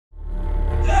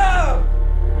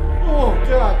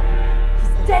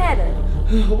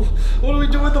What do we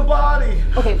do with the body?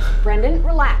 Okay, Brendan,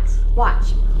 relax.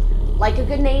 Watch. Like a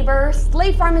good neighbor,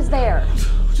 Slade Farm is there.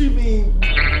 What do you mean?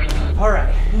 All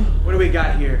right, what do we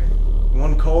got here?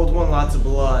 One cold one, lots of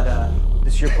blood.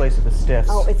 This is your place of the stiffs.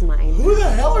 Oh, it's mine. Who the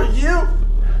hell are you?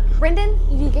 Brendan,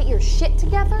 you need to get your shit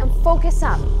together and focus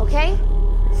up, okay?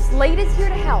 Slade is here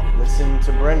to help. Listen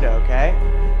to Brenda, okay?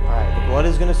 All right, the blood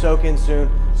is gonna soak in soon,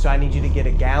 so I need you to get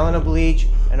a gallon of bleach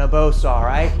and a bow saw, all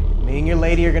right? Me and your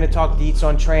lady are gonna talk deets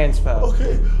on transpo.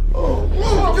 Okay. Oh,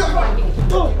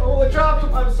 I dropped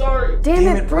him. I'm sorry.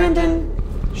 Damn it, Brendan.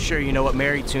 Sure, you know what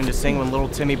Mary tuned to sing when little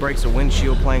Timmy breaks a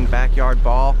windshield playing backyard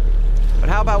ball? But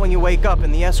how about when you wake up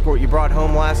and the escort you brought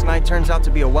home last night turns out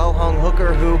to be a well-hung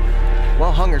hooker who,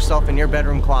 well, hung herself in your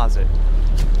bedroom closet?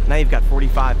 Now you've got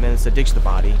 45 minutes to ditch the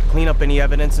body, clean up any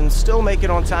evidence, and still make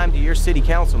it on time to your city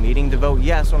council meeting to vote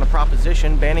yes on a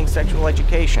proposition banning sexual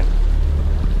education.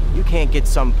 You can't get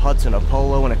some putz in a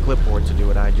polo and a clipboard to do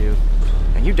what I do.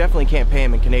 And you definitely can't pay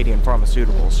him in Canadian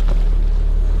pharmaceuticals.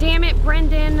 Damn it,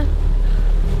 Brendan.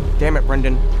 Damn it,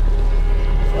 Brendan.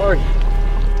 Sorry.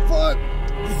 Fuck.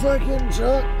 Fucking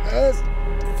drunk ass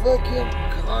fucking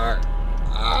car.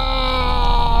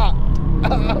 Ah!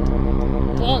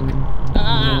 Fuck.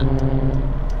 Ah!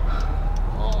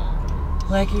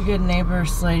 Like a good neighbor,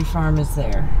 Slade Farm is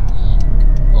there.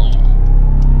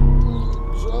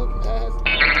 Drunk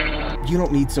ass. You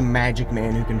don't need some magic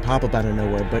man who can pop up out of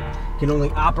nowhere, but can only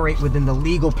operate within the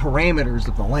legal parameters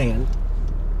of the land.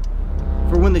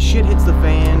 For when the shit hits the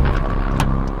fan,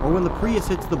 or when the Prius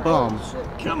hits the bum,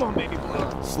 Come on, baby boy.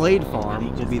 Slade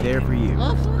Farm will be there for you.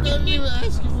 I didn't even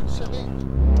ask you for change.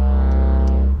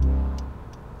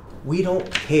 We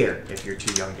don't care if you're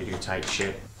too young to do tight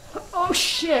shit. Oh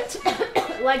shit!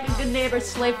 Like a good neighbor,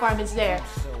 Slade Farm is there.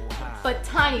 But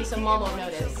Tiny, so Mom won't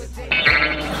notice.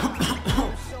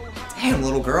 Damn,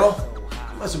 little girl.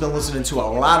 You must have been listening to a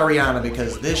lot of Rihanna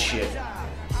because this shit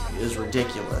is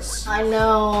ridiculous. I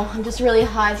know. I'm just really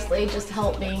high, Slade. Just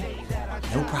help me.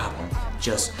 No problem.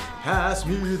 Just pass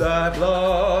me that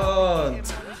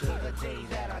blunt.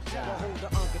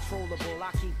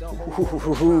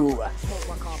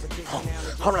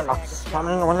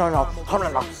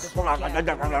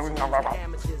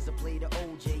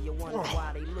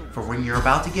 For when you're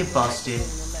about to get busted,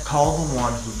 call the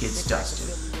one who gets dusted.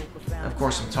 Of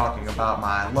course, I'm talking about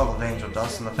my love of angel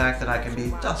dust and the fact that I can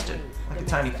be dusted like a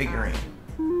tiny figurine.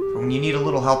 For when you need a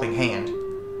little helping hand.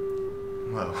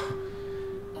 Whoa.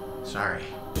 Sorry.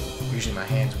 Usually my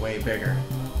hand's way bigger.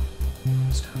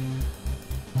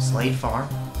 Slade Farm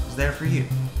is there for you.